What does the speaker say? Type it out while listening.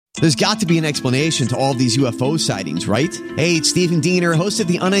There's got to be an explanation to all of these UFO sightings, right? Hey, it's Stephen Diener, host of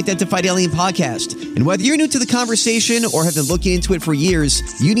the Unidentified Alien Podcast. And whether you're new to the conversation or have been looking into it for years,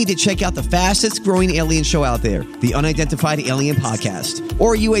 you need to check out the fastest growing alien show out there, the Unidentified Alien Podcast,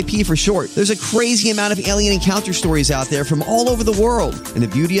 or UAP for short. There's a crazy amount of alien encounter stories out there from all over the world. And the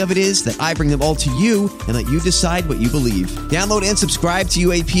beauty of it is that I bring them all to you and let you decide what you believe. Download and subscribe to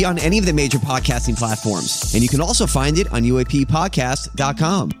UAP on any of the major podcasting platforms. And you can also find it on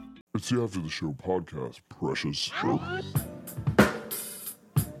UAPpodcast.com. It's the After the Show podcast, precious.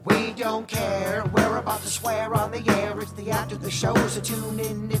 We don't care, we're about to swear on the air. It's the After the Show, so tune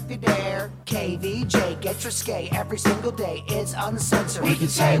in if you dare. KVJ, get risque every single day. It's uncensored. We can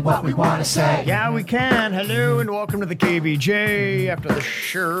say what we want to say. Yeah, we can. Hello and welcome to the KVJ After the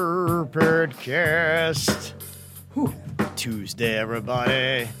Show podcast. Whew. Tuesday,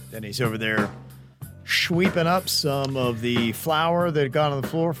 everybody. Denny's over there sweeping up some of the flour that got on the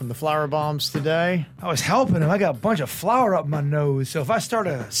floor from the flour bombs today. I was helping him. I got a bunch of flour up my nose, so if I start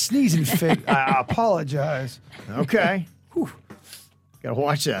a sneezing fit, I apologize. Okay. Gotta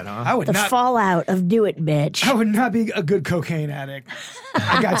watch that, huh? I would The not. fallout of do it, bitch. I would not be a good cocaine addict.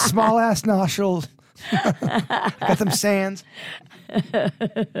 I got small ass nostrils. Got them sands.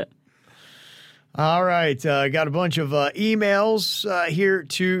 All right. Got a bunch of emails here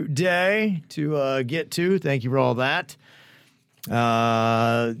today to get to. Thank you for all that.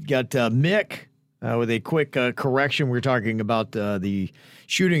 Got Mick with a quick correction. We were talking about the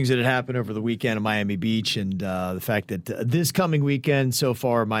shootings that had happened over the weekend in Miami Beach and the fact that this coming weekend, so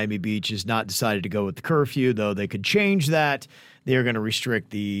far, Miami Beach has not decided to go with the curfew, though they could change that. They're going to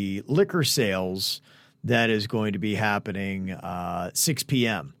restrict the liquor sales that is going to be happening 6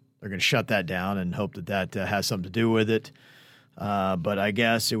 p.m. They're going to shut that down and hope that that has something to do with it. But I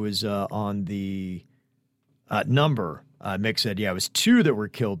guess it was on the number. Mick said, yeah, it was 2 that were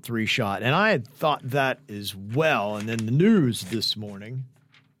killed, 3 shot. And I had thought that as well. And then the news this morning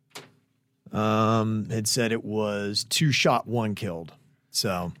had said it was 2 shot, 1 killed.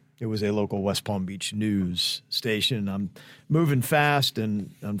 So it was a local West Palm Beach news station. I'm moving fast, and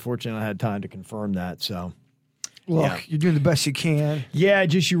unfortunately I had time to confirm that. So. Look, You're doing the best you can. Yeah,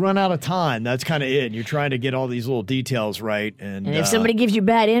 just you run out of time. That's kind of it. And you're trying to get all these little details right. And if somebody gives you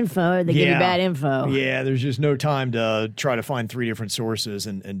bad info, they give you bad info. Yeah, there's just no time to try to find 3 different sources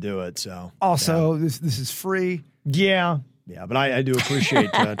and do it. So Also, this is free. Yeah, but I do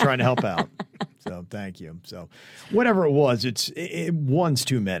appreciate trying to help out. So thank you. So whatever it was, one's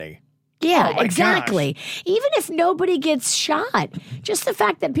too many. Yeah, my exactly. Even if nobody gets shot, just the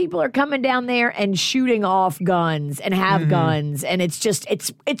fact that people are coming down there and shooting off guns and have guns, and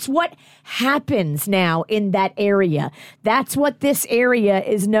it's what happens now in that area. That's what this area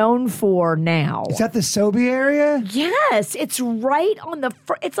is known for now. Is that the Sobe area? Yes, it's right on the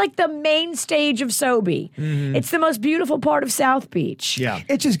it's like the main stage of Sobe. It's the most beautiful part of South Beach. Yeah.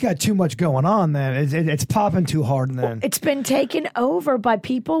 It just got too much going on then. It's popping too hard then. It's been taken over by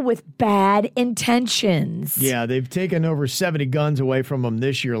people with bad intentions. Yeah, they've taken over 70 guns away from them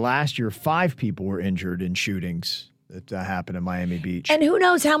this year. Last year, 5 people were injured in shootings that happened in Miami Beach. And who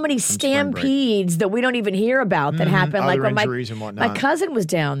knows how many stampedes that we don't even hear about that happen. Other Like when injuries and whatnot. my cousin was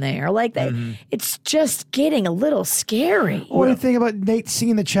down there. Like it's just getting a little scary. What do you think about Nate C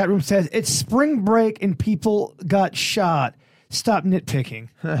in the chat room says, it's spring break and people got shot. Stop nitpicking.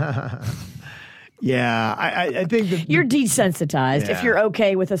 Yeah, I think that You're desensitized if Yeah. you're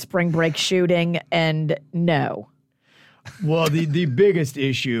okay with a spring break shooting, and no. Well, the biggest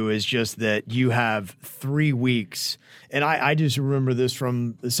issue is just that you have 3 weeks. And I just remember this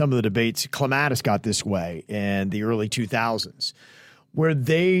from some of the debates. Clematis got this way in the early 2000s, where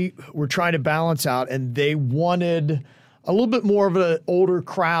they were trying to balance out and they wanted a little bit more of an older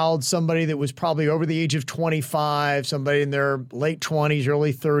crowd, somebody that was probably over the age of 25, somebody in their late 20s,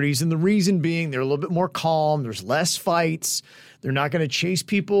 early 30s. And the reason being they're a little bit more calm. There's less fights. They're not going to chase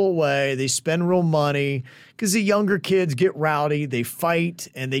people away. They spend real money because the younger kids get rowdy. They fight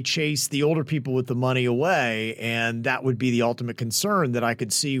and they chase the older people with the money away. And that would be the ultimate concern that I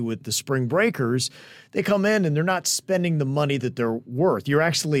could see with the spring breakers. They come in and they're not spending the money that they're worth. You're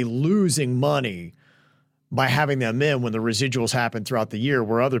actually losing money by having them in when the residuals happen throughout the year,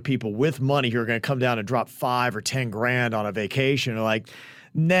 where other people with money who are going to come down and drop 5 or 10 grand on a vacation are like,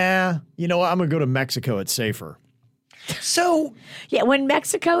 nah, you know what? I'm going to go to Mexico. It's safer. So, Yeah, when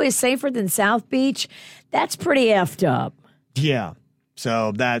Mexico is safer than South Beach, that's pretty effed up. Yeah.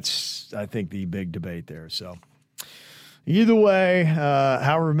 So that's, I think, the big debate there. So either way,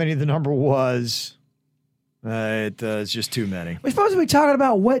 however many the number was, It's just too many. We're supposed to be talking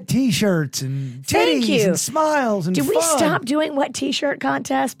about wet T-shirts and Thank titties you. and smiles and Do we fun. stop doing wet T-shirt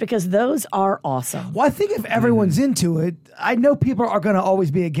contests? Because those are awesome. Well, I think if everyone's into it, I know people are going to always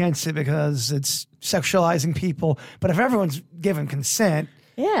be against it because it's sexualizing people. But if everyone's given consent,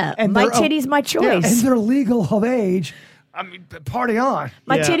 Yeah, and my they're- titty's my choice. and they're legal of age, I mean, party on.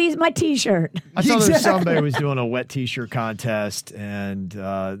 My Yeah. titty's my T-shirt. I saw there was Exactly. somebody was doing a wet T-shirt contest, and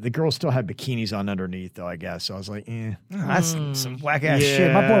the girls still had bikinis on underneath, though, I guess. So I was like, That's some whack ass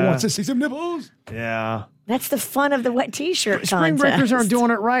shit. My boy Yeah. wants to see some nipples. yeah. That's the fun of the wet T-shirt Spring contest. breakers aren't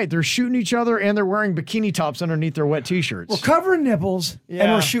doing it right. They're shooting each other, and they're wearing bikini tops underneath their wet T-shirts. We're covering nipples and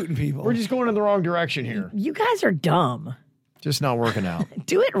Yeah. we're shooting people. We're just going in the wrong direction here. You guys are dumb. Just not working out.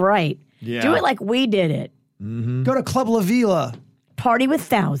 Do it right. Yeah. Do it like we did it. Go to Club La Vila. Party with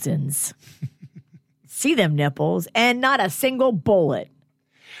thousands. See them nipples and not a single bullet.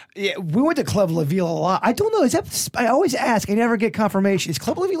 Yeah, we went to Club La Vila a lot. I don't know. Is that? I always ask. I never get confirmation. Is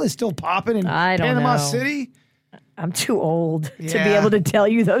Club La Vila still popping in I don't Panama know. City? I'm too old to be Yeah. able to tell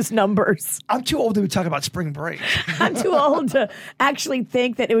you those numbers. I'm too old to be talking about spring break. I'm too old to actually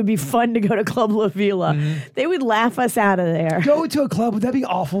think that it would be fun to go to Club La Vila. They would laugh us out of there. Go to a club. Would that be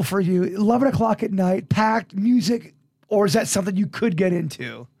awful for you? 11 o'clock at night, packed music, or is that something you could get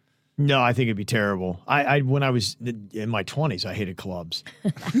into? No, I think it'd be terrible. I when I was in my 20s, I hated clubs.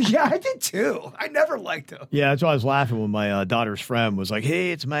 Yeah, I did too. I never liked them. Yeah, that's why I was laughing when my daughter's friend was like,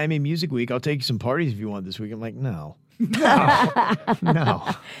 "Hey, it's Miami Music Week. I'll take you some parties if you want this week." I'm like, "No, no."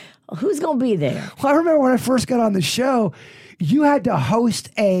 Who's going to be there? Well, I remember when I first got on the show, you had to host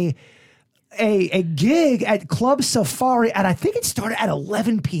a gig at Club Safari, and I think it started at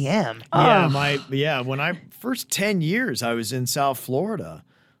 11 p.m. When I first 10 years I was in South Florida,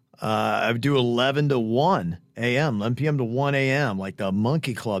 I would do 11 to 1 a.m., 11 p.m. to 1 a.m., like the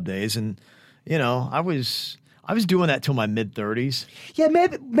Monkey Club days, and I was doing that till my mid 30s. Yeah,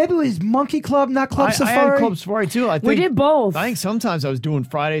 maybe it was Monkey Club, not Club I Safari. had Club Safari too. I think We did both. I think sometimes I was doing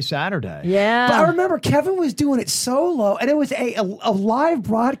Friday, Saturday. Yeah. But I remember Kevin was doing it solo, and it was a live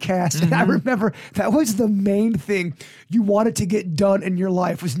broadcast. And I remember that was the main thing you wanted to get done in your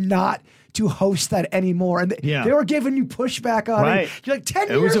life, was not to host that anymore. And they were giving you pushback on Right. it. You're like,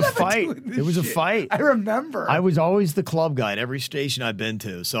 10 It was years a I've been fight. doing this It was a shit." fight. I remember. I was always the club guy at every station I've been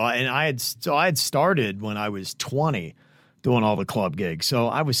to. I had started when I was 20 doing all the club gigs. So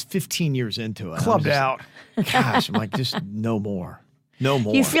I was 15 years into it. Clubbed out. Gosh, I'm like, just no more. No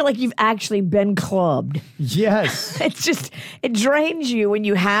more. You feel like you've actually been clubbed. yes. It's just, it drains you when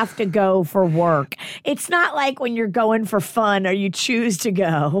you have to go for work. It's not like when you're going for fun or you choose to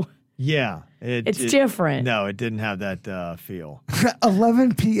go. Yeah. It's different. No, it didn't have that feel.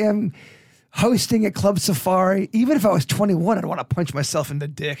 11 p.m. hosting at Club Safari. Even if I was 21, I'd want to punch myself in the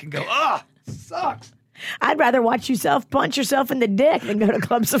dick and go, sucks. I'd rather watch yourself punch yourself in the dick than go to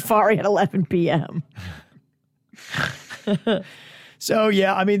Club Safari at 11 p.m. So,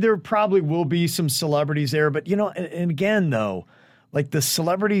 yeah, I mean, there probably will be some celebrities there. But, and again, though, like the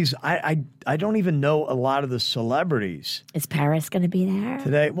celebrities, I don't even know a lot of the celebrities Is Paris going to be there?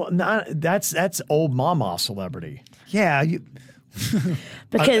 today. Well, that's old mama celebrity. Yeah.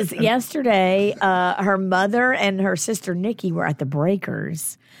 Because yesterday, her mother and her sister Nikki were at the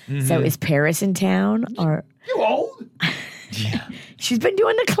Breakers. So is Paris in town? Or You old? she's been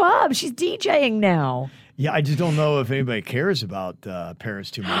doing the club. She's DJing now. Yeah, I just don't know if anybody cares about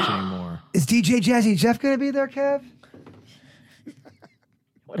Paris too much anymore. Is DJ Jazzy Jeff going to be there, Kev?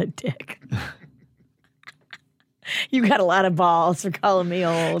 What a dick. You got a lot of balls for calling me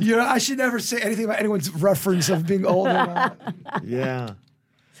old. I should never say anything about anyone's reference of being old or not. Yeah.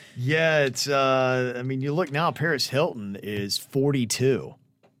 Yeah, it's, I mean, you look now, Paris Hilton is 42.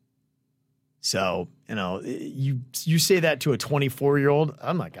 So, you say that to a 24-year-old,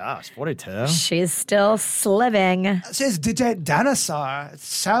 I'm like, gosh, 42? She's still sliving. It says DJ Dinosaur. It's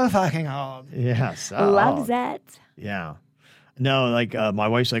so fucking old. Yeah. So, Loves it. Yeah. No, like my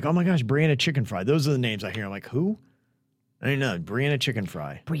wife's like, oh my gosh, Brianna Chicken Fry. Those are the names I hear. I'm like, who? I don't know. Brianna Chicken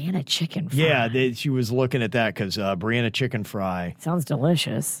Fry. Brianna Chicken Fry. Yeah, she was looking at that because Brianna Chicken Fry. Sounds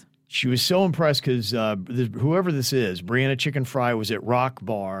delicious. She was so impressed because whoever this is, Brianna Chicken Fry, was at Rock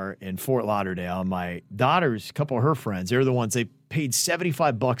Bar in Fort Lauderdale. My daughter's, a couple of her friends, they're the ones, they paid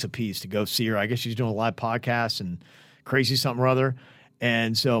 $75 a piece to go see her. I guess she's doing a live podcast and crazy something or other.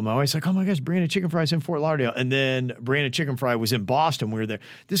 And so my wife's like, oh my gosh, Brianna Chicken Fry's in Fort Lauderdale. And then Brianna Chicken Fry was in Boston. We were there.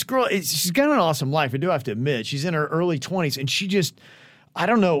 This girl, she's got an awesome life. I do have to admit. She's in her early 20s. And she just, I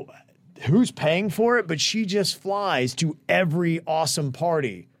don't know who's paying for it, but she just flies to every awesome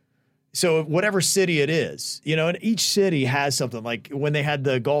party. So whatever city it is, and each city has something. Like when they had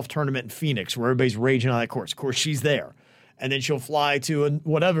the golf tournament in Phoenix where everybody's raging on that course. Of course, she's there. And then she'll fly to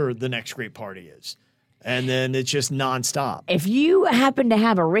whatever the next great party is. And then it's just nonstop. If you happen to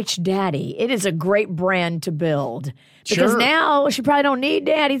have a rich daddy, it is a great brand to build. Because now she probably don't need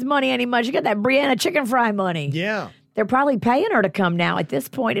daddy's money anymore. She got that Brianna chicken fry money. Yeah. They're probably paying her to come now at this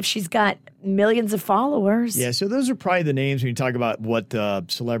point if she's got millions of followers. Yeah, so those are probably the names when you talk about what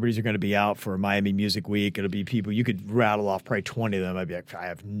celebrities are going to be out for Miami Music Week. It'll be people, you could rattle off probably 20 of them. I'd be like, I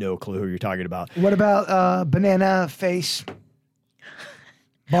have no clue who you're talking about. What about Banana Face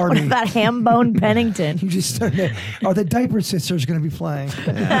Barbie? What about Hambone Pennington? You just started. Are the Diaper Sisters going to be playing?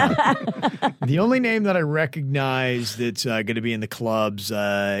 The only name that I recognize that's going to be in the clubs,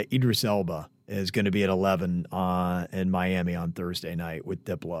 Idris Elba is going to be at 11 in Miami on Thursday night with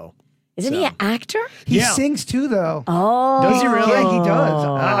Diplo. Isn't he an actor? He sings too, though. Oh. Does he really? Yeah, he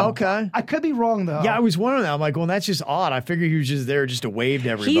does. Okay. I could be wrong, though. Yeah, I was wondering that. I'm like, well, that's just odd. I figured he was just there just to wave to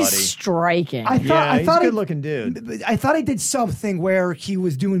everybody. He's striking. He's a good-looking dude. I thought he did something where he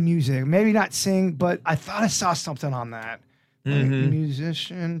was doing music. Maybe not sing, but I thought I saw something on that. Like,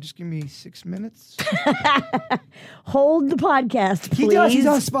 musician, just give me 6 minutes. Hold the podcast, please. He does. He's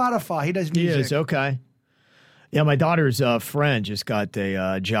on Spotify. He does music. He is, okay. Yeah, my daughter's friend just got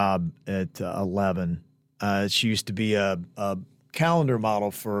a job at 11. She used to be a calendar model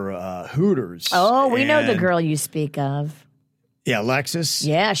for Hooters. Oh, we know the girl you speak of. Yeah, Alexis.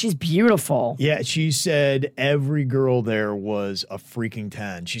 Yeah, she's beautiful. Yeah, she said every girl there was a freaking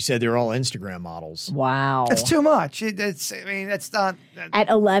 10. She said they're all Instagram models. Wow. That's too much. That's not. At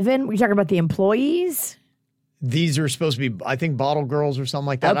 11, we're talking about the employees? These are supposed to be, I think, bottle girls or something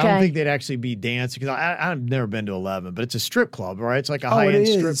like that. Okay. I don't think they'd actually be dancing because I've never been to 11, but it's a strip club, right? It's like a high-end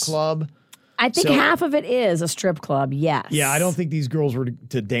strip club. I think half of it is a strip club, yes. Yeah, I don't think these girls were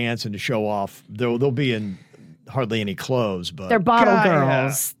to dance and to show off. They'll be in hardly any clothes, but they're bottle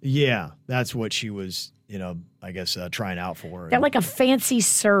girls. Yeah, that's what she was, I guess trying out for. They're like a fancy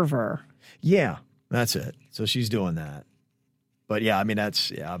server. Yeah, that's it. So she's doing that. But yeah, I mean,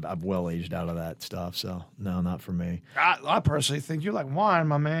 I've well aged out of that stuff. So no, not for me. I personally think you're like wine,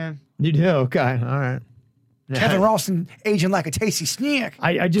 my man. You do? Okay. All right. Kevin Ralston aging like a tasty snack.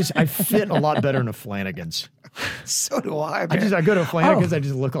 I fit a lot better in a Flanagan's. So do I, man. I go to a Flanagan's, I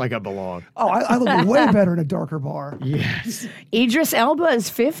just look like I belong. Oh, I look way better in a darker bar. Yes. Idris Elba is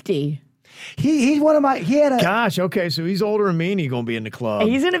 50. He's one of my, he had a. Gosh, okay, so he's older than me and he's going to be in the club.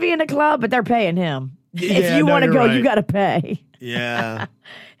 He's going to be in the club, but they're paying him. Yeah, if you want to go, right. you got to pay. Yeah.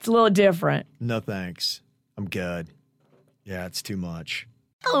 It's a little different. No, thanks. I'm good. Yeah, it's too much.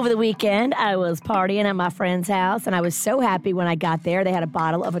 Over the weekend, I was partying at my friend's house, and I was so happy when I got there. They had a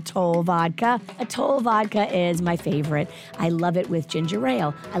bottle of Atoll vodka. Atoll vodka is my favorite. I love it with ginger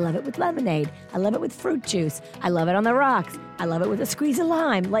ale. I love it with lemonade. I love it with fruit juice. I love it on the rocks. I love it with a squeeze of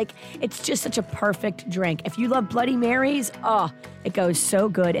lime. Like, it's just such a perfect drink. If you love Bloody Marys, it goes so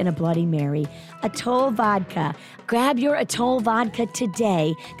good in a Bloody Mary. Atoll vodka. Grab your Atoll vodka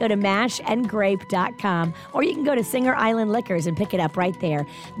today. Go to mashandgrape.com, or you can go to Singer Island Liquors and pick it up right there.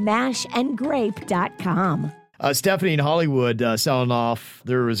 mashandgrape.com. Stephanie in Hollywood selling off.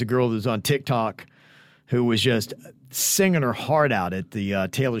 There was a girl that was on TikTok who was just singing her heart out at the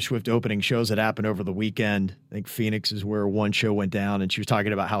Taylor Swift opening shows that happened over the weekend. I think Phoenix is where one show went down, and she was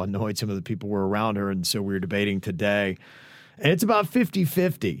talking about how annoyed some of the people were around her, and so we were debating today. And it's about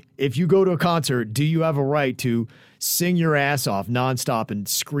 50-50. If you go to a concert, do you have a right to sing your ass off nonstop and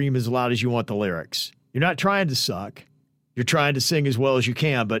scream as loud as you want the lyrics? You're not trying to suck. You're trying to sing as well as you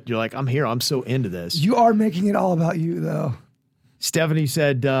can, but you're like, I'm here. I'm so into this. You are making it all about you, though. Stephanie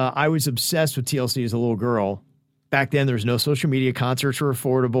said, I was obsessed with TLC as a little girl. Back then, there was no social media. Concerts were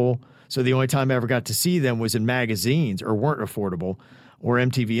affordable. So the only time I ever got to see them was in magazines, or weren't affordable, or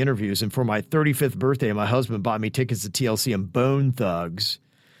MTV interviews. And for my 35th birthday, my husband bought me tickets to TLC and Bone Thugs.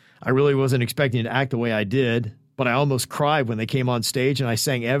 I really wasn't expecting to act the way I did, but I almost cried when they came on stage and I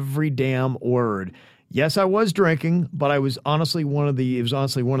sang every damn word. Yes, I was drinking, but it was honestly one of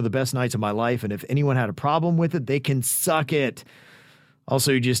the best nights of my life. And if anyone had a problem with it, they can suck it.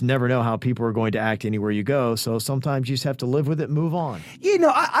 Also, you just never know how people are going to act anywhere you go. So sometimes you just have to live with it and move on.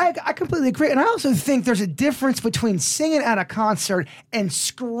 I completely agree. And I also think there's a difference between singing at a concert and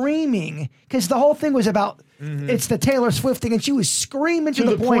screaming, because the whole thing was about it's the Taylor Swift thing, and she was screaming to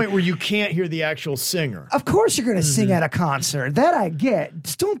the point where you can't hear the actual singer. Of course you're going to sing at a concert. That I get.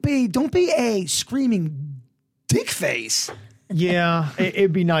 Just don't be a screaming dick face. Yeah,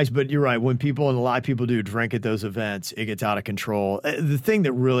 it'd be nice, but you're right. When people, and a lot of people do drink at those events, it gets out of control. The thing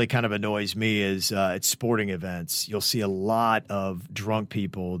that really kind of annoys me is at sporting events, you'll see a lot of drunk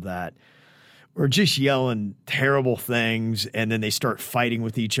people that are just yelling terrible things, and then they start fighting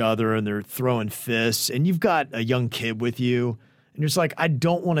with each other, and they're throwing fists, and you've got a young kid with you, and you're just like, I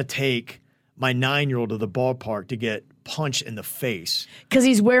don't want to take my 9-year-old to the ballpark to get punched in the face. Because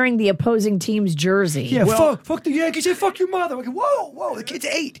he's wearing the opposing team's jersey. Yeah, fuck the Yankees. Hey, fuck your mother. Like, whoa, the kid's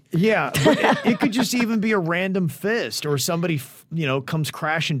 8. Yeah, but it could just even be a random fist or somebody, comes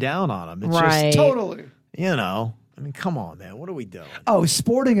crashing down on him. It's Right. just, Totally. I mean, come on, man. What are we doing? Oh,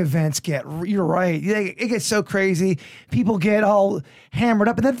 sporting events you're right. It gets so crazy. People get all hammered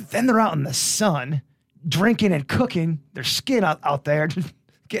up, and then they're out in the sun drinking and cooking their skin out there, just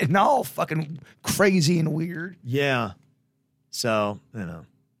getting all fucking crazy and weird. Yeah. So,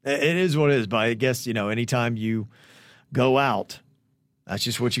 it is what it is. But I guess, anytime you go out, that's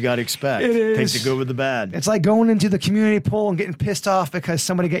just what you got to expect. It is. Take the good with the bad. It's like going into the community pool and getting pissed off because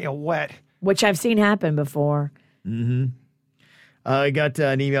somebody got you wet. Which I've seen happen before. Mm-hmm. I got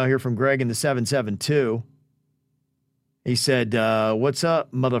an email here from Greg in the 772. He said, what's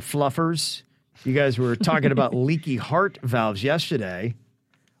up, mother fluffers? You guys were talking about leaky heart valves yesterday.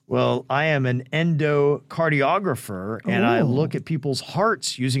 Well, I am an endocardiographer, and I look at people's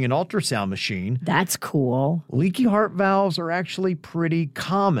hearts using an ultrasound machine. That's cool. Leaky heart valves are actually pretty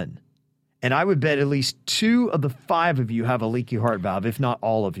common. And I would bet at least 2 of the 5 of you have a leaky heart valve, if not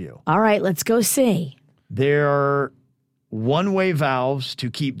all of you. All right, let's go see. They're one-way valves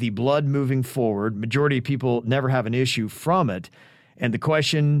to keep the blood moving forward. Majority of people never have an issue from it. And the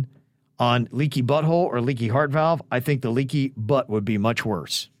question on leaky butthole or leaky heart valve, I think the leaky butt would be much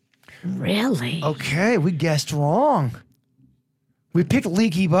worse. Really? Okay, we guessed wrong. We picked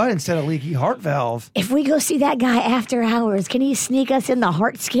leaky butt instead of leaky heart valve. If we go see that guy after hours, can he sneak us in the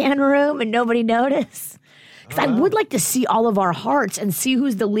heart scan room and nobody notice? Because I would like to see all of our hearts and see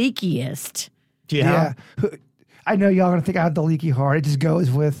who's the leakiest. Yeah. I know y'all gonna think I have the leaky heart. It just goes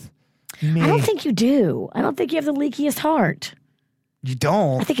with me. I don't think you do. I don't think you have the leakiest heart. You I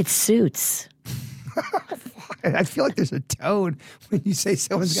don't. think it's Suits. I feel like there's a tone when you say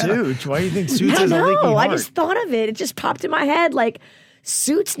someone's got a... Suits? Why do you think Suits I has a leaky know. heart? I just thought of it. It just popped in my head. Like,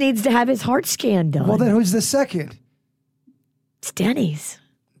 Suits needs to have his heart scan done. Well, then who's the second? It's Denny's.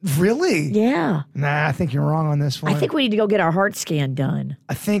 Really? Yeah. Nah, I think you're wrong on this one. I think we need to go get our heart scan done.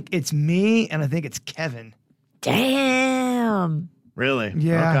 I think it's me, and I think it's Kevin. Damn. Really?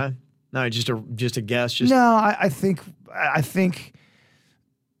 Yeah. Okay. No, just a guess. No, I think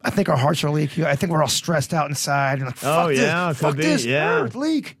our hearts are leaky. I think we're all stressed out inside. And like, fuck this, could fuck be. this, Yeah.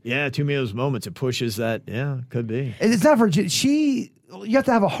 leak. Yeah, too many of those moments. It pushes that. Yeah, could be. It's not for you have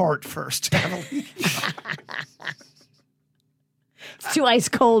to have a heart first to have a leak. It's too ice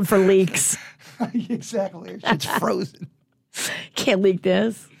cold for leaks. Exactly. It's frozen. Can't leak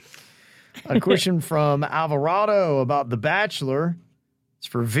this. A question from Alvarado about The Bachelor. It's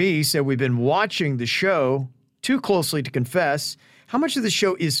for V. Said, we've been watching the show too closely to confess. How much of the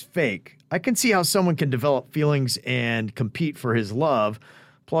show is fake? I can see how someone can develop feelings and compete for his love.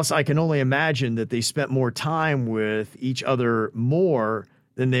 Plus, I can only imagine that they spent more time with each other more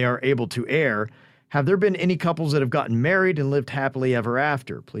than they are able to air. Have there been any couples that have gotten married and lived happily ever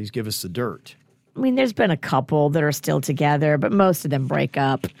after? Please give us the dirt. I mean, there's been a couple that are still together, but most of them break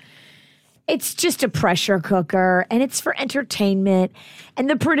up. It's just a pressure cooker, and it's for entertainment. And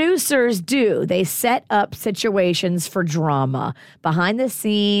the producers they set up situations for drama. Behind the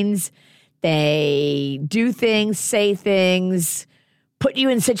scenes, they do things, say things, put you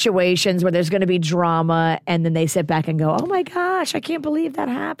in situations where there's going to be drama, and then they sit back and go, oh my gosh, I can't believe that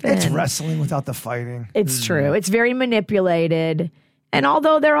happened. It's wrestling without the fighting. It's true. It's very manipulated. And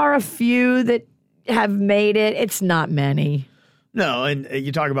although there are a few that have made it, it's not many. No, and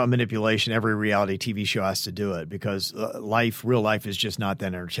you talk about manipulation. Every reality TV show has to do it because real life is just not that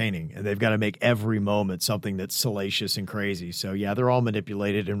entertaining. And they've got to make every moment something that's salacious and crazy. So, yeah, they're all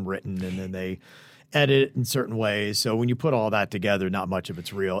manipulated and written, and then they edit it in certain ways. So when you put all that together, not much of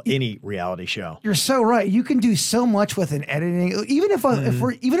it's real. Any reality show. You're so right. You can do so much with an editing. Even if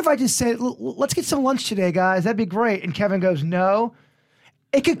I just said, let's get some lunch today, guys, that'd be great. And Kevin goes, no.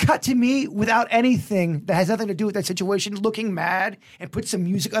 It could cut to me without anything that has nothing to do with that situation, looking mad, and put some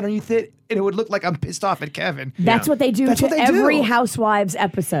music underneath it, and it would look like I'm pissed off at Kevin. That's what they do That's to what they every do. Housewives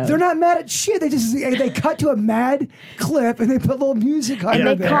episode. They're not mad at shit. They cut to a mad clip and they put a little music on and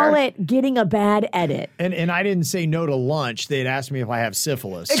it. they call it getting a bad edit. And I didn't say no to lunch. They'd asked me if I have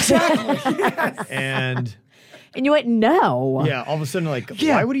syphilis. Exactly. Yes. And And you went, no. Yeah, all of a sudden,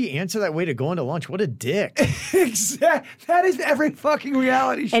 why would he answer that way to go into lunch? What a dick. Exactly. That is every fucking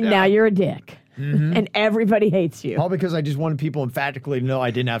reality show. And now you're a dick. And everybody hates you. All because I just wanted people emphatically to know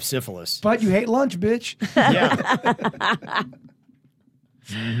I didn't have syphilis. But you hate lunch, bitch. Yeah.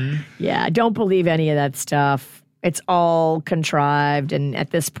 Yeah, don't believe any of that stuff. It's all contrived. And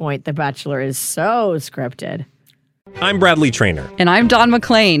at this point, The Bachelor is so scripted. I'm Bradley Trainer. And I'm Don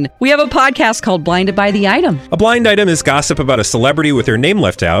McClain. We have a podcast called Blinded by the Item. A blind item is gossip about a celebrity with their name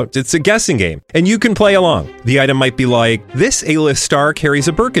left out. It's a guessing game, and you can play along. The item might be like, this A-list star carries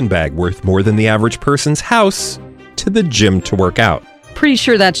a Birkin bag worth more than the average person's house to the gym to work out. Pretty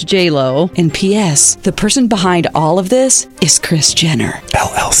sure that's J-Lo. And P.S. the person behind all of this is Kris Jenner,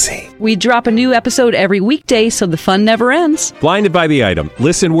 LLC. We drop a new episode every weekday so the fun never ends. Blinded by the Item.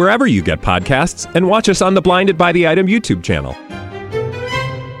 Listen wherever you get podcasts and watch us on the Blinded by the Item YouTube channel.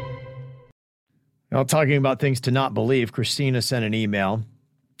 Well, talking about things to not believe, Christina sent an email,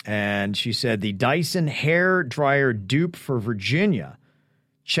 and she said, the Dyson hair dryer dupe for Virginia.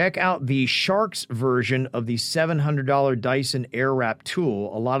 Check out the Sharks version of the $700 Dyson Airwrap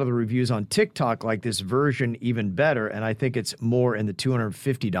tool. A lot of the reviews on TikTok like this version even better, and I think it's more in the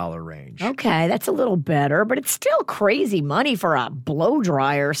 $250 range. Okay, that's a little better, but it's still crazy money for a blow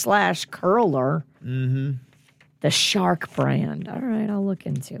dryer / curler. Mm-hmm. The Shark brand. All right, I'll look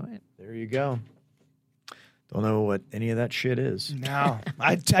into it. There you go. Don't know what any of that shit is. No,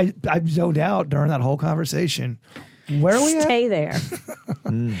 I zoned out during that whole conversation. Where are we at? Stay there.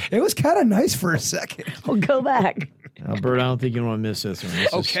 It was kind of nice for a second. We'll go back. Bert, I don't think you want to miss this one.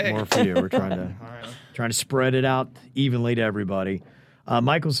 This is more for you. We're trying to spread it out evenly to everybody.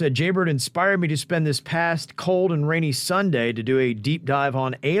 Michael said, Jaybird inspired me to spend this past cold and rainy Sunday to do a deep dive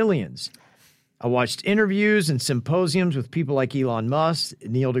on aliens. I watched interviews and symposiums with people like Elon Musk,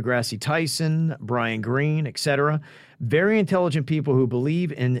 Neil deGrasse Tyson, Brian Greene, etc. Very intelligent people who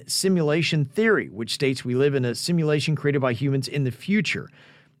believe in simulation theory, which states we live in a simulation created by humans in the future.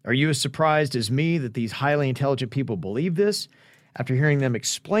 Are you as surprised as me that these highly intelligent people believe this? After hearing them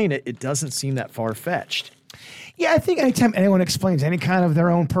explain it, it doesn't seem that far-fetched. Yeah, I think anytime anyone explains any kind of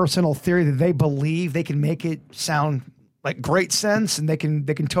their own personal theory that they believe, they can make it sound like great sense, and they can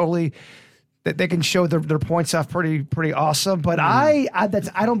totally... that they can show their points off pretty awesome. But I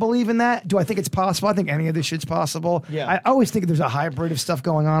don't believe in that. Do I think it's possible? I think any of this shit's possible. Yeah. I always think there's a hybrid of stuff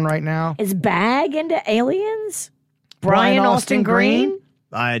going on right now. Is Bag into aliens? Brian Austin Green?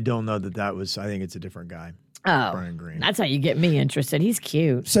 I don't know that was, I think it's a different guy. Oh, Brian Greene. that's how you get me interested. He's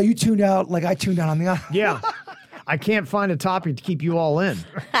cute. So you tuned out like I tuned out on the... Yeah. I can't find a topic to keep you all in.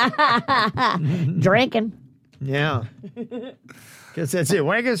 Drinking. Yeah. Guess that's it.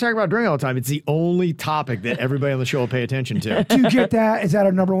 Why are you guys talking about drinking all the time? It's the only topic that everybody on the show will pay attention to. Do you get that? Is that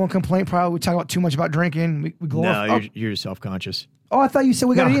our number one complaint? Probably we talk about too much about drinking. We glorify. You're self-conscious. Oh, I thought you said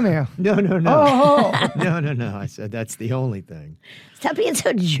we got an email. No. Oh. No. I said that's the only thing. Stop being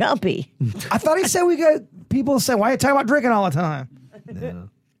so jumpy. I thought he said we got people say, why are you talking about drinking all the time? No.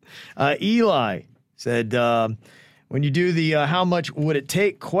 Eli said, when you do the how much would it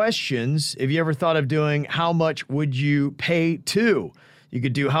take questions, have you ever thought of doing how much would you pay to? You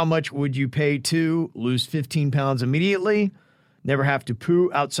could do how much would you pay to lose 15 pounds immediately, never have to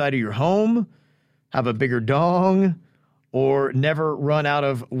poo outside of your home, have a bigger dong, or never run out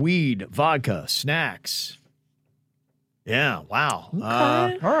of weed, vodka, snacks. Yeah, wow. Okay.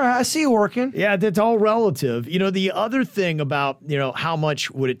 All right, I see you working. Yeah, that's all relative. You know, the other thing about, how much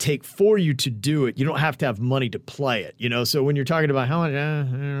would it take for you to do it, you don't have to have money to play it, So when you're talking about how much, I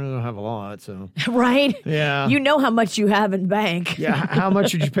don't have a lot, so. Right? Yeah. You know how much you have in bank. Yeah, how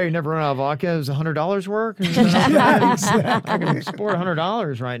much would you pay never run out of vodka? Is $100 work? Yeah, exactly. I can sport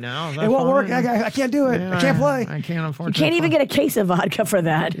 $100 right now. It won't work. I can't do it. Yeah, I can't play. I can't afford You can't even get a case of vodka for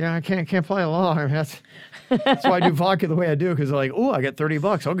that. Yeah, I can't play along. That's why I do vodka the way I do, because they're like, oh, I got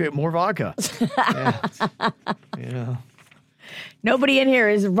 $30. I'll get more vodka. Yeah. Nobody in here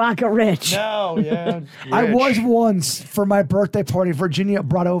is vodka rich. No, yeah. I was once for my birthday party. Virginia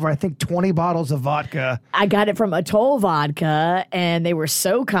brought over, I think, 20 bottles of vodka. I got it from Atoll Vodka, and they were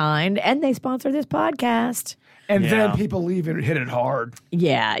so kind, and they sponsor this podcast. And then people leave and hit it hard.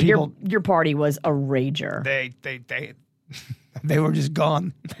 Yeah, People- your party was a rager. They were just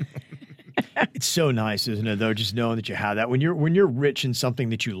gone. It's so nice, isn't it, though, just knowing that you have that. When you're rich in something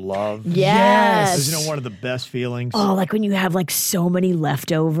that you love. Yes. Isn't it one of the best feelings? Oh, like when you have like so many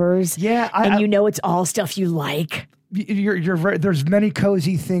leftovers. Yeah. And it's all stuff you like. You're very, there's many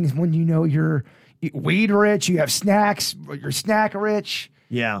cozy things when you're weed rich, you have snacks, you're snack rich.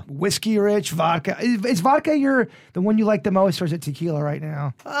 Yeah. Whiskey rich, vodka. Is vodka the one you like the most, or is it tequila right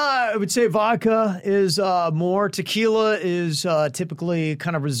now? I would say vodka is more. Tequila is typically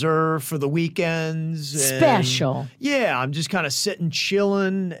kind of reserved for the weekends. And, Special. Yeah, I'm just kind of sitting,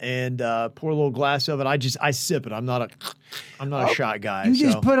 chilling, and pour a little glass of it. I sip it. I'm not a shot guy. You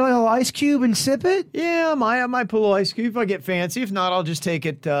just put a little ice cube and sip it? Yeah, I might put a little ice cube if I get fancy. If not, I'll just take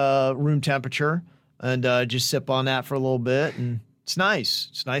it room temperature and just sip on that for a little bit. And it's nice.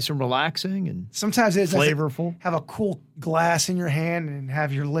 It's nice and relaxing and sometimes it's flavorful. Have a cool glass in your hand and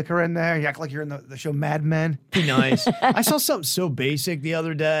have your liquor in there. You act like you're in the show Mad Men. Be nice. I saw something so basic the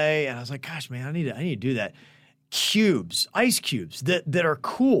other day, and I was like, "Gosh, man, I need to do that." Cubes, ice cubes that are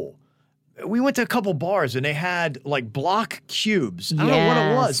cool. We went to a couple bars and they had like block cubes. I don't know what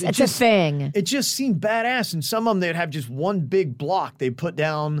it was. It's a thing. It just seemed badass. And some of them they'd have just one big block they put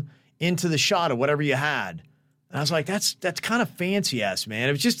down into the shot of whatever you had. And I was like, that's kind of fancy ass, man.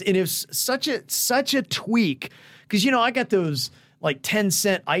 It was such a tweak. Because, I got those like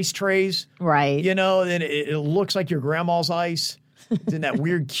 10-cent ice trays. Right. And it looks like your grandma's ice. It's in that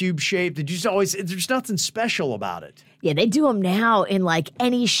weird cube shape. There's nothing special about it. Yeah, they do them now in like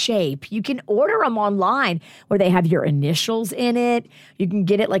any shape. You can order them online where they have your initials in it. You can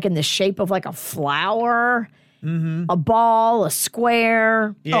get it like in the shape of like a flower, a ball, a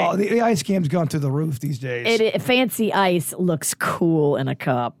square. Yeah. Oh, the ice cam's gone through the roof these days. Fancy ice looks cool in a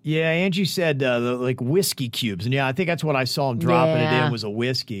cup. Yeah, Angie said the like whiskey cubes. And yeah, I think that's what I saw him dropping it in was a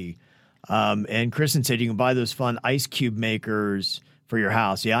whiskey. And Kristen said you can buy those fun ice cube makers for your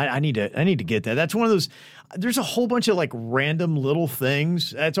house. Yeah, I need to get that. That's one of those. There's a whole bunch of like random little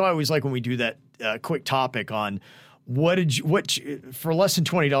things. That's why I always like when we do that quick topic on for less than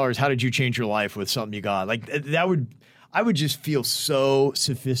 $20, how did you change your life with something you got? Like I would just feel so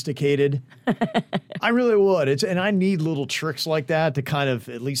sophisticated. I really would. And I need little tricks like that to kind of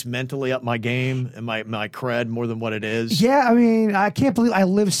at least mentally up my game and my cred more than what it is. Yeah, I mean, I can't believe I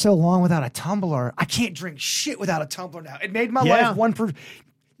lived so long without a tumbler. I can't drink shit without a tumbler now. It made my life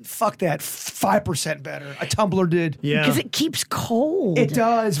 5% better. A tumbler did. Yeah. Because it keeps cold. It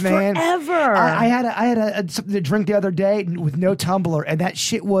does, man. Forever. I had something to drink the other day with no tumbler, and that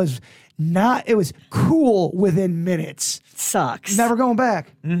shit was it was cool within minutes. Sucks. Never going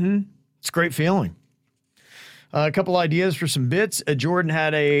back. Mm-hmm. It's a great feeling. A couple ideas for some bits. Jordan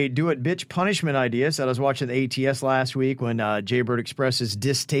had a do-it bitch punishment idea. Said I was watching the ATS last week when Jaybird expressed his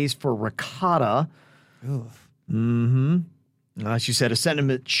distaste for ricotta. Oof. Mm-hmm. She said a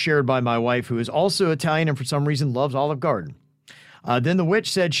sentiment shared by my wife, who is also Italian and for some reason loves Olive Garden. Then the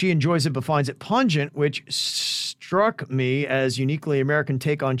witch said she enjoys it but finds it pungent, which struck me as uniquely American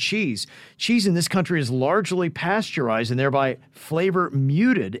take on cheese. Cheese in this country is largely pasteurized and thereby flavor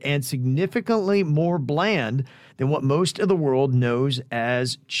muted and significantly more bland than what most of the world knows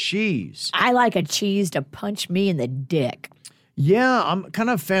as cheese. I like a cheese to punch me in the dick. Yeah, I'm kind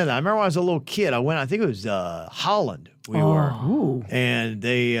of a fan of that. I remember when I was a little kid, I think it was Holland. And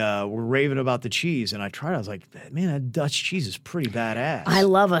they were raving about the cheese, and I tried it. I was like, man, that Dutch cheese is pretty badass. I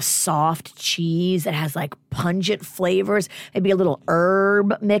love a soft cheese that has like pungent flavors, maybe a little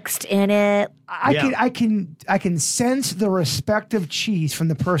herb mixed in it. I can sense the respect of cheese from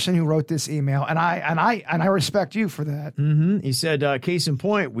the person who wrote this email, and I respect you for that. Mm-hmm. He said, case in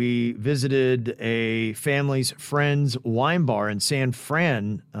point, we visited a family's friend's wine bar in San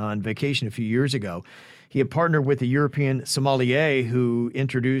Fran on vacation a few years ago. He had partnered with a European sommelier who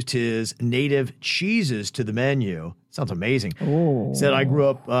introduced his native cheeses to the menu. Sounds amazing. Oh. Said, I grew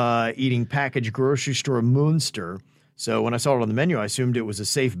up eating packaged grocery store Munster. So when I saw it on the menu, I assumed it was a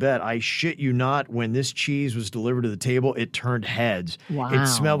safe bet. I shit you not, when this cheese was delivered to the table, it turned heads. Wow. It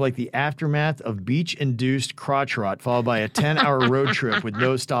smelled like the aftermath of beach-induced crotch rot, followed by a 10-hour road trip with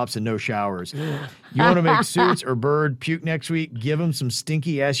no stops and no showers. You want to make Suits or Bird puke next week? Give them some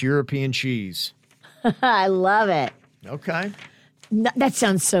stinky-ass European cheese. I love it. Okay. No, that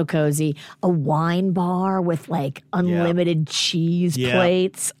sounds so cozy. A wine bar with like unlimited cheese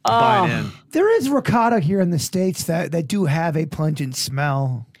plates. Buy it in. There is ricotta here in the States that do have a pungent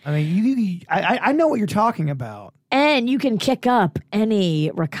smell. I mean, I know what you're talking about. And you can kick up any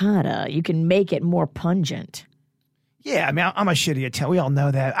ricotta. You can make it more pungent. Yeah, I mean, I'm a shitty Italian. We all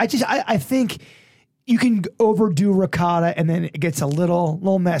know that. I think you can overdo ricotta and then it gets a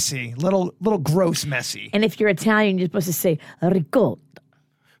little messy, little gross messy. And if you're Italian, you're supposed to say ricotta.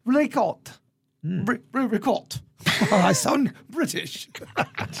 Ricotta. Ricotta. Oh, I sound British.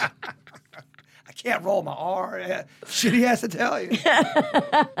 I can't roll my R. Shitty ass Italian.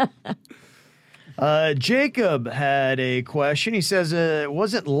 Jacob had a question. He says,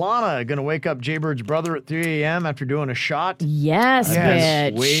 wasn't Lana going to wake up Jaybird's brother at 3 a.m. after doing a shot? Yes, I've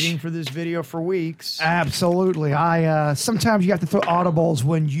bitch. been waiting for this video for weeks. Absolutely. Sometimes you have to throw audibles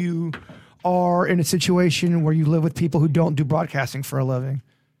when you are in a situation where you live with people who don't do broadcasting for a living.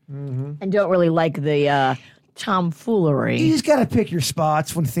 And don't really like the tomfoolery. You just got to pick your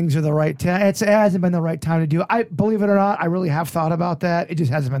spots when things are the right time. It hasn't been the right time to do it. I believe it or not, I really have thought about that. It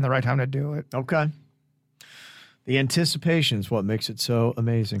just hasn't been the right time to do it. Okay. The anticipation is what makes it so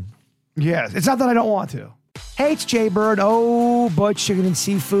amazing. Yes, it's not that I don't want to. Hey, it's Jaybird. Oh, Butch Chicken and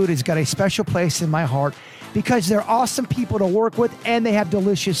Seafood has got a special place in my heart because they're awesome people to work with and they have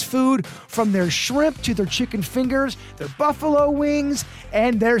delicious food from their shrimp to their chicken fingers, their buffalo wings,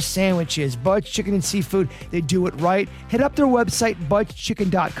 and their sandwiches. Butch Chicken and Seafood, they do it right. Hit up their website,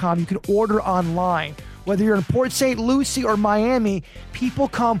 butchchicken.com. You can order online. Whether you're in Port St. Lucie or Miami, people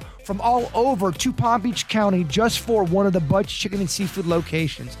come from all over to Palm Beach County just for one of the Butch Chicken and Seafood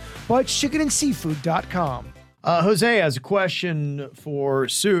locations. butchchickenandseafood.com. Jose has a question for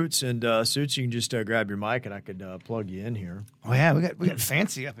Suits, and Suits, you can just grab your mic and I could plug you in here. Oh yeah, we got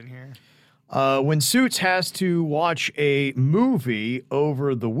fancy up in here. When Suits has to watch a movie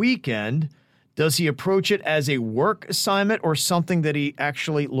over the weekend, does he approach it as a work assignment or something that he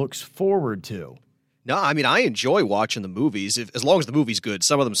actually looks forward to? No, I mean, I enjoy watching the movies, as long as the movie's good.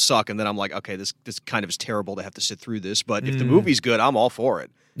 Some of them suck, and then I'm like, okay, this kind of is terrible to have to sit through this. But if the movie's good, I'm all for it.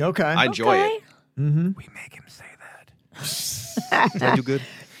 Okay. I enjoy it. We make him say that. Did I do good?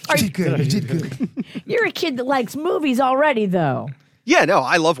 You did good. You did good. You're a kid that likes movies already, though. Yeah, no,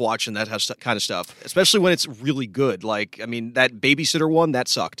 I love watching that kind of stuff, especially when it's really good. Like, I mean, that Babysitter one, that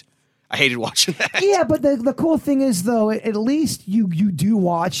sucked. I hated watching that. Yeah, but the cool thing is, though, at least you do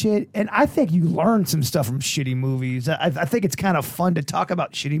watch it, and I think you learn some stuff from shitty movies. I think it's kind of fun to talk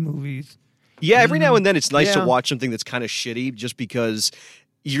about shitty movies. Yeah, every now and then it's nice to watch something that's kind of shitty just because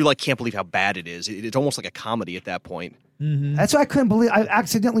you like can't believe how bad it is. It's almost like a comedy at that point. That's why I couldn't believe. I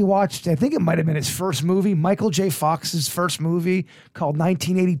accidentally watched, I think it might have been his first movie, Michael J. Fox's first movie called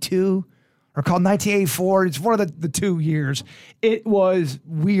 1982. Or called 1984. It's one of the 2 years. It was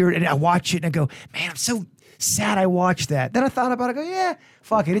weird, and I watch it and I go, man, I'm so sad I watched that. Then I thought about it. I go, yeah,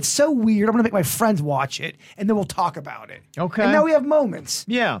 fuck it. It's so weird. I'm gonna make my friends watch it, and then we'll talk about it. Okay. And now we have moments.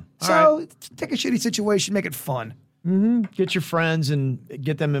 Yeah. So take a shitty situation, make it fun. Get your friends and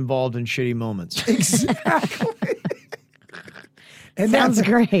get them involved in shitty moments. Exactly. And Sounds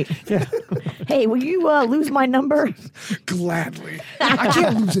great. Yeah. Hey, will you lose my number? Gladly. I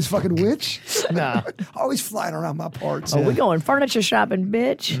can't lose this fucking witch. Nah. Always flying around my parts. Oh, we're going furniture shopping,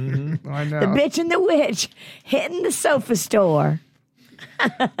 bitch. I know. The bitch and the witch hitting the sofa store.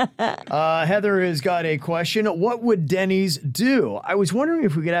 Heather has got a question. What would Denny's do? I was wondering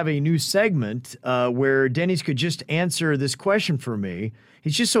if we could have a new segment where Denny's could just answer this question for me.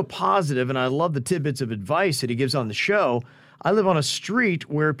 He's just so positive, and I love the tidbits of advice that he gives on the show. I live on a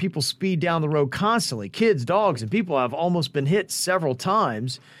street where people speed down the road constantly. Kids, dogs, and people have almost been hit several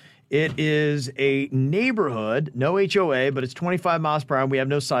times. It is a neighborhood, no HOA, but it's 25 miles per hour. We have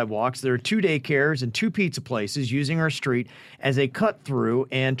no sidewalks. There are 2 daycares and 2 pizza places using our street as a cut through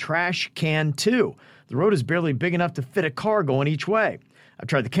and trash can too. The road is barely big enough to fit a car going each way. I've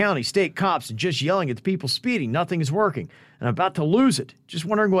tried the county, state cops, and just yelling at the people speeding. Nothing is working, and I'm about to lose it. Just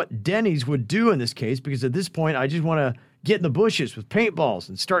wondering what Denny's would do in this case, because at this point, I just want to get in the bushes with paintballs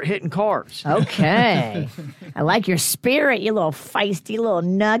and start hitting cars. Okay. I like your spirit, you little feisty little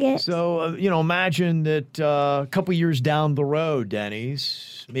nugget. So, imagine that a couple years down the road,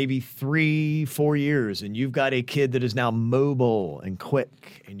 Denny's, maybe 3-4 years, and you've got a kid that is now mobile and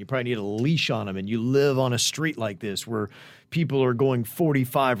quick, and you probably need a leash on him, and you live on a street like this where people are going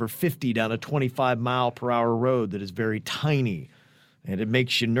 45 or 50 down a 25-mile-per-hour road that is very tiny, and it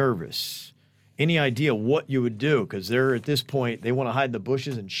makes you nervous. Any idea what you would do? Because they're at this point, they want to hide in the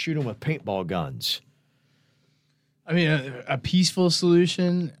bushes and shoot them with paintball guns. I mean, a peaceful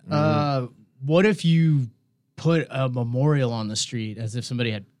solution. What if you put a memorial on the street as if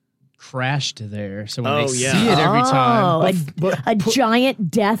somebody had crashed there? So when they see it every time. A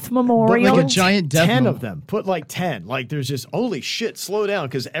giant death memorial? Like a giant death 10 of them. Put like 10. Like there's just, holy shit, slow down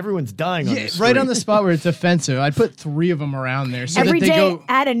because everyone's dying on this street. Right on the spot where it's offensive. I'd put 3 of them around there. So every that they day, go,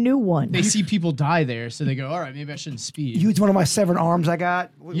 add a new one. They see people die there, so they go, all right, maybe I shouldn't speed. Use one of my severed arms I got.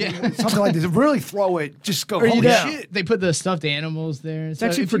 Yeah. Something like this. Really throw it. Just go, Or holy shit. They put the stuffed animals there. It's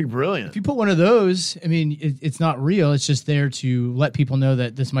actually pretty brilliant. If you put one of those, I mean, it's not real. It's just there to let people know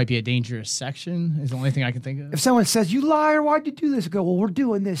that this might be a dangerous section. Is the only thing I can think of. If someone says, you liar, why'd you do this? I go, well, we're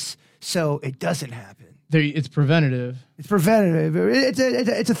doing this so it doesn't happen. It's preventative. It's preventative.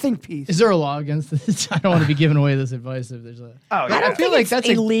 It's a think piece. Is there a law against this? I don't want to be giving away this advice if there's a. I don't feel like that's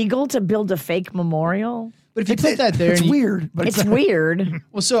illegal to build a fake memorial. But if you put that there, it's weird. But it's weird.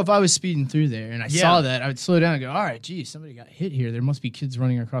 Well, so if I was speeding through there and I saw that, I would slow down and go, all right, geez, somebody got hit here. There must be kids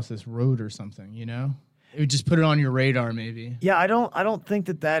running across this road or something, you know? It would just put it on your radar, maybe. Yeah, I don't think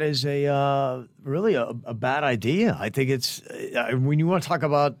that is really a bad idea. I think it's when you want to talk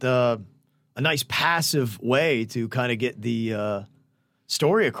about a nice passive way to kind of get the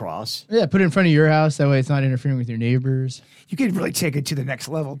story across. Yeah, put it in front of your house. That way it's not interfering with your neighbors. You could really take it to the next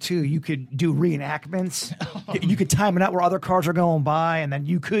level, too. You could do reenactments. You could time it out where other cars are going by, and then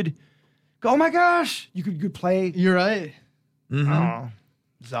you could go, oh, my gosh. You could play. You're right.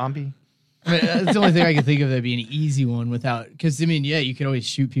 Zombie. I mean, that's the only thing I can think of that'd be an easy one without... Because, I mean, yeah, you could always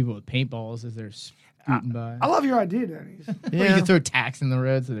shoot people with paintballs as they're scooting by. I love your idea, Denny's. Yeah. You could throw tacks in the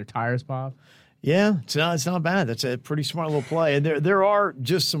road so their tires pop. Yeah, it's not bad. That's a pretty smart little play. And there are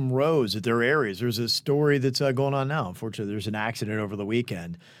just some roads that there are areas. There's a story that's going on now. Unfortunately, there's an accident over the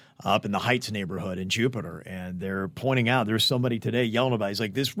weekend up in the Heights neighborhood in Jupiter. And they're pointing out there's somebody today yelling about it. He's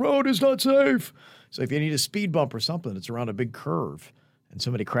like, this road is not safe. It's like they need a speed bump or something. It's around a big curve. And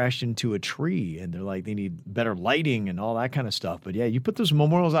somebody crashed into a tree. And they're like, they need better lighting and all that kind of stuff. But yeah, you put those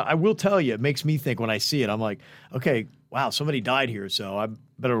memorials out. I will tell you, it makes me think when I see it, I'm like, okay, wow, somebody died here, so I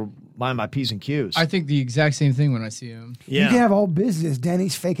better mind my P's and Q's. I think the exact same thing when I see him. Yeah. You can have all business,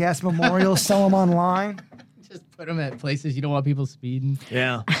 Denny's fake-ass memorials, sell them online. Just put them at places you don't want people speeding.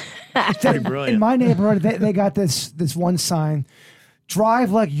 Yeah. It's pretty brilliant. In my neighborhood, they got this one sign,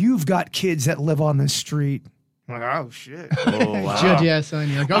 drive like you've got kids that live on this street. I'm like, oh, shit. Oh, wow. Judge, yeah, son.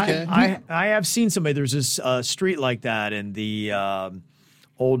 You're like, okay. I have seen somebody, there's this street like that in the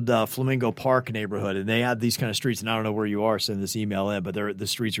old Flamingo Park neighborhood, and they have these kind of streets, and I don't know where you are, send this email in, but the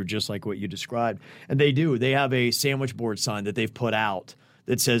streets are just like what you described. And they have a sandwich board sign that they've put out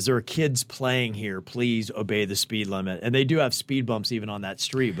that says there are kids playing here, please obey the speed limit. And they do have speed bumps even on that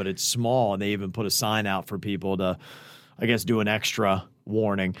street, but it's small, and they even put a sign out for people to, I guess, do an extra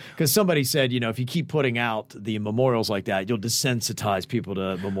warning. Because somebody said, if you keep putting out the memorials like that, you'll desensitize people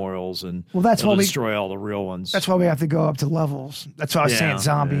to memorials, and that's why we destroy all the real ones. That's why we have to go up to levels. That's why I was saying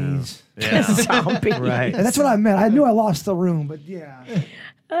zombies. Yeah. Zombies. Right. And that's what I meant. I knew I lost the room, but yeah.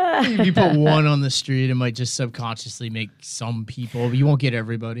 If you put one on the street, it might just subconsciously make some people, but you won't get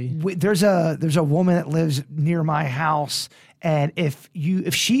everybody. There's a woman that lives near my house, and if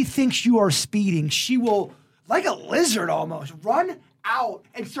she thinks you are speeding, she will, like a lizard almost, run out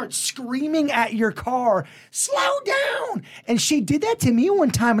and start screaming at your car, slow down. And she did that to me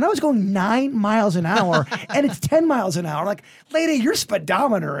one time, and I was going 9 miles an hour, and it's 10 miles an hour. Like, lady, your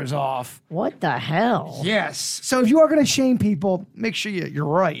speedometer is off. What the hell? Yes. So if you are going to shame people, make sure you're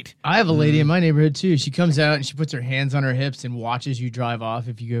right. I have a lady in my neighborhood, too. She comes out and she puts her hands on her hips and watches you drive off.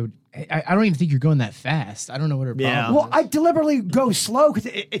 If you go, I don't even think you're going that fast. I don't know what her problem is. Well, I deliberately go slow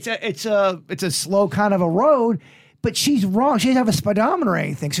because it's a slow kind of a road. But she's wrong. She doesn't have a speedometer or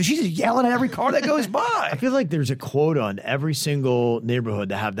anything. So she's just yelling at every car that goes by. I feel like there's a quota on every single neighborhood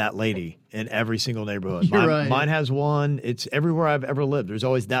to have that lady in every single neighborhood. You're right. Mine has one. It's everywhere I've ever lived. There's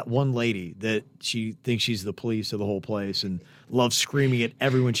always that one lady that she thinks she's the police of the whole place and loves screaming at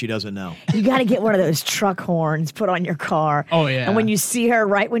everyone she doesn't know. You got to get one of those truck horns put on your car. Oh, yeah. And when you see her,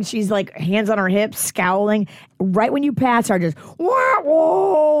 right when she's like hands on her hips, scowling, right when you pass her, just wah,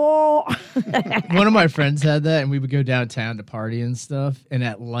 wah. One of my friends had that, and we would go downtown to party and stuff. And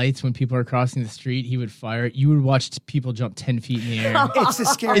at lights, when people are crossing the street, he would fire it. You would watch people jump 10 feet in the air. It's the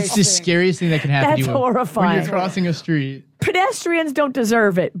scariest scariest thing that can happen That's to you horrifying. when you're crossing a street. Pedestrians don't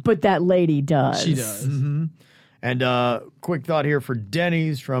deserve it, but that lady does. She does. Mm-hmm. And quick thought here for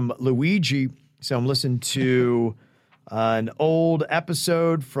Denny's from Luigi. So I'm listening to an old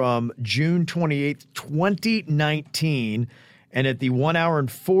episode from June 28th, 2019. And at the 1 hour and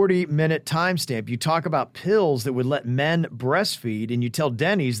 40-minute timestamp, you talk about pills that would let men breastfeed. And you tell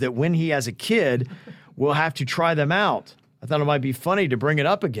Denny's that when he has a kid, we'll have to try them out. I thought it might be funny to bring it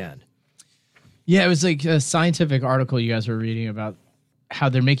up again. Yeah, it was like a scientific article you guys were reading about how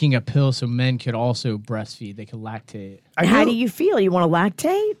they're making a pill so men could also breastfeed. They could lactate. How do you feel? You want to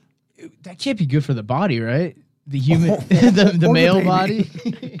lactate? That can't be good for the body, right? The human, the male body.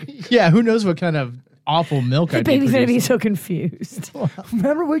 Yeah, who knows what kind of awful milk The I'd be baby's going to be producing. so confused.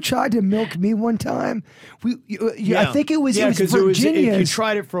 Remember we tried to milk me one time? I think it was Virginia. You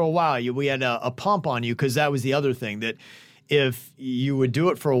tried it for a while. We had a pump on you because that was the other thing that if you would do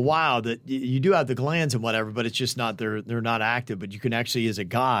it for a while, that you do have the glands and whatever, but it's just not they're not active. But you can actually, as a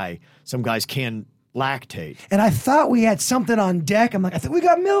guy, some guys can lactate. And I thought we had something on deck. I'm like, I think we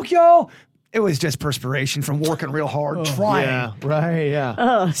got milk, y'all. It was just perspiration from working real hard, trying. Yeah, right, yeah.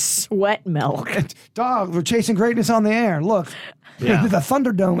 Oh, sweat milk. Dog, we're chasing greatness on the air. Look, Yeah. the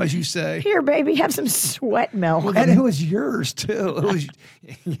Thunderdome, as you say. Here, baby, have some sweat milk. And it was yours, too. It was,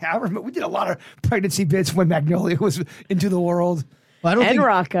 I remember we did a lot of pregnancy bits when Magnolia was into the world. Well, I don't And think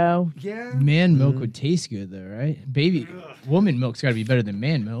Rocco. Yeah. man milk would taste good, though, right? Woman milk's got to be better than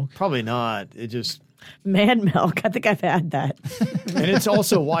man milk. Probably not. It just, Man milk. I think I've had that. and it's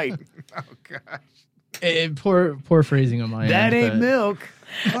also white. Oh, gosh. Poor phrasing on my end. That ain't but- milk.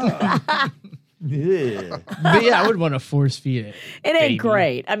 Yeah. But yeah, I would want to force feed it. It ain't baby.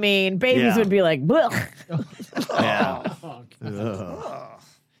 great. I mean, babies Yeah. would be like, blech. Yeah. Ugh.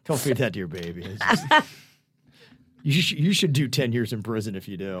 Don't feed that to your baby. It's just- you should do 10 years in prison if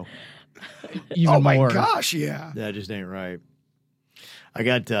you do. Even Oh, my more. gosh, yeah. That just ain't right. I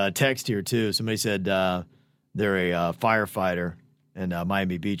got text here, too. Somebody said they're a firefighter in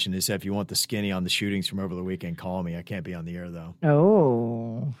Miami Beach, and they said, if you want the skinny on the shootings from over the weekend, call me. I can't be on the air, though.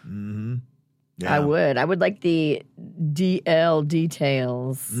 Oh. Mm-hmm. Yeah. I would. I would like the DL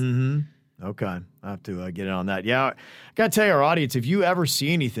details. Mm-hmm. Okay. I have to get in on that. Yeah. I got to tell you, our audience, if you ever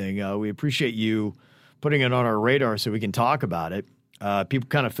see anything, we appreciate you putting it on our radar so we can talk about it. People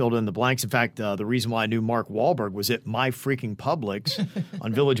kind of filled in the blanks. In fact, the reason why I knew Mark Wahlberg was at My Freaking Publix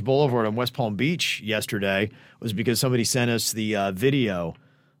on Village Boulevard in West Palm Beach yesterday was because somebody sent us the video.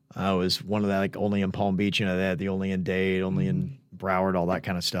 It was one of the, like, only in Palm Beach. You know, they had the only in Dade, only in Broward, all that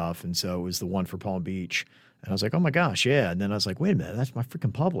kind of stuff. And so it was the one for Palm Beach. And I was like, oh, my gosh, yeah. And then I was like, wait a minute, that's My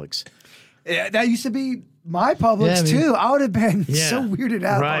Freaking Publix. Yeah, that used to be my Publix, too. I would have been so weirded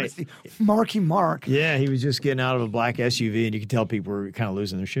out, Right. honestly. Marky Mark. Yeah, he was just getting out of a black SUV, and you could tell people were kind of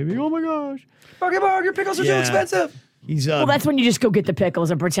losing their shit. Oh, my gosh. Marky Mark, your pickles are too expensive. He's Well, that's when you just go get the pickles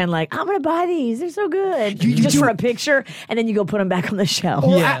and pretend like, I'm going to buy these. They're so good. You just do for it- a picture, and then you go put them back on the shelf.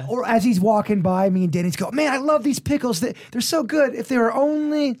 Or as he's walking by, me and Denny's go, man, I love these pickles. They're so good. If they were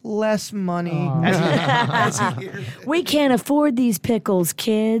only less money. We can't afford these pickles,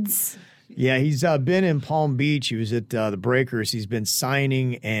 kids. Yeah, he's been in Palm Beach. He was at the Breakers. He's been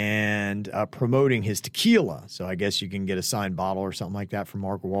signing and promoting his tequila. So I guess you can get a signed bottle or something like that from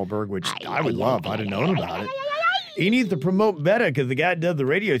Mark Wahlberg, which I would love. I'd have known about it. He needs to promote better because the guy that did the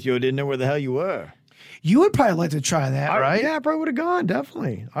radio show didn't know where the hell you were. You would probably like to try that, right? Yeah, I probably would have gone,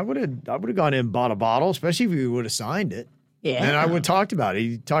 definitely. I would have gone in and bought a bottle, especially if he would have signed it. Yeah. And I would have talked about it.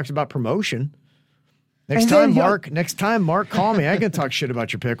 He talks about promotion. And then Next time, Mark, call me. I can talk shit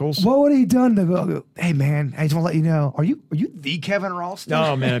about your pickles. What would he done to go, hey, man, I just want to let you know, are you the Kevin Ralston?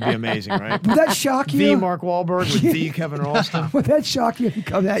 Oh, man, it'd be amazing, right? Would that shock you? The Mark Wahlberg with the Kevin Ralston. Would that shock you if he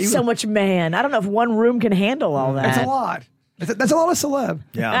come at you? So much man. I don't know if one room can handle all that. That's a lot. That's a lot of celeb.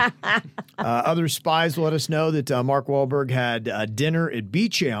 Yeah. Other spies let us know that Mark Wahlberg had dinner at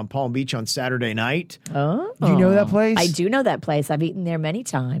Beach on Palm Beach on Saturday night. Oh. Do you know that place? I do know that place. I've eaten there many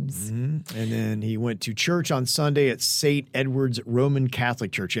times. Mm-hmm. And then he went to church on Sunday at St. Edward's Roman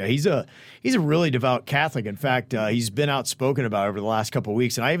Catholic Church. Yeah, he's a really devout Catholic. In fact, he's been outspoken about it over the last couple of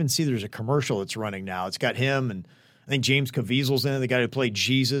weeks. And I even see there's a commercial that's running now. It's got him and I think James Caviezel's in it, the guy who played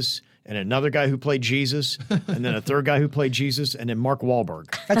Jesus, and another guy who played Jesus, and then a third guy who played Jesus, and then Mark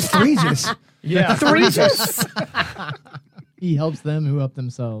Wahlberg. That's Threesus. Yeah, Threesus. He helps them who help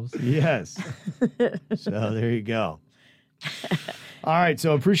themselves. Yes. So there you go. All right.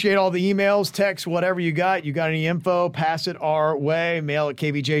 So appreciate all the emails, texts, whatever you got. You got any info, pass it our way. Mail at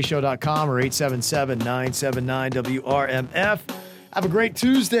kvjshow.com or 877-979-WRMF. Have a great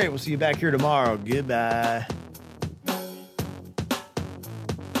Tuesday. We'll see you back here tomorrow. Goodbye.